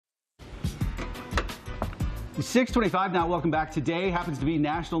6:25 now. Welcome back. Today happens to be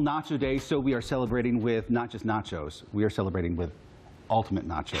National Nacho Day, so we are celebrating with not just nachos. We are celebrating with ultimate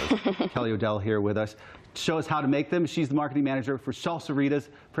nachos. Kelly Odell here with us to show us how to make them. She's the marketing manager for Salsaritas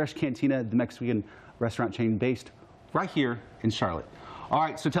Fresh Cantina, the Mexican restaurant chain based right here in Charlotte. All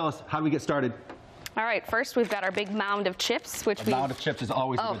right, so tell us, how do we get started? All right, first we've got our big mound of chips, which a mound of chips is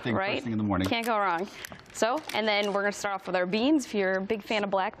always a good thing first thing in the morning. Can't go wrong. So, and then we're going to start off with our beans, if you're a big fan of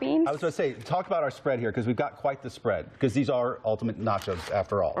black beans. I was going to say, talk about our spread here, because we've got quite the spread, because these are ultimate nachos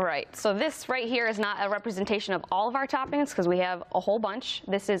after all. Right, so this right here is not a representation of all of our toppings, because we have a whole bunch.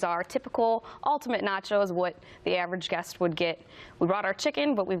 This is our typical ultimate nachos, what the average guest would get. We brought our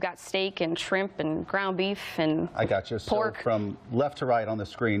chicken, but we've got steak and shrimp and ground beef and I got you. Pork. So from left to right on the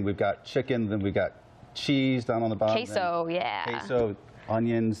screen, we've got chicken, then we've got cheese down on the bottom. Queso, yeah. Queso,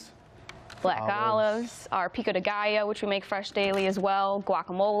 onions. Black olives, our pico de gallo, which we make fresh daily as well,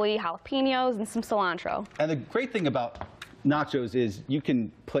 guacamole, jalapenos, and some cilantro. And the great thing about nachos is you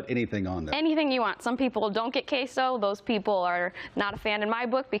can put anything on them. Anything you want. Some people don't get queso. Those people are not a fan in my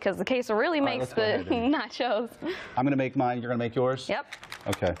book because the queso really makes the nachos. I'm going to make mine. You're going to make yours? Yep.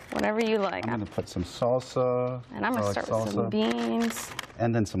 Okay. Whatever you like. I'm going to put some salsa. And I'm going to start with some beans.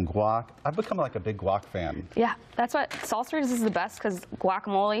 And then some guac. I've become like a big guac fan. Yeah, that's what Salsaritas is the best, because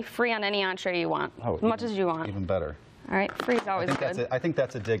guacamole, free on any entree you want, as much as you want. Even better. All right, free is always good. I think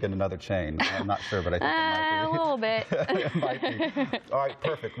that's a dig in another chain. I'm not sure, but I think it might be. A little bit. It might be. All right,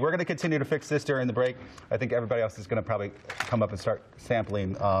 perfect. We're going to continue to fix this during the break. I think everybody else is going to probably come up and start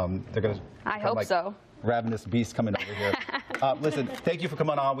sampling. They're going to. I hope so. Ravenous beast coming over here. Listen, thank you for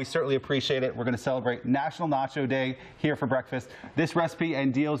coming on. We certainly appreciate it. We're going to celebrate National Nacho Day here for breakfast. This recipe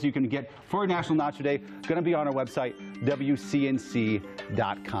and deals you can get for National Nacho Day going to be on our website, WCNC.com.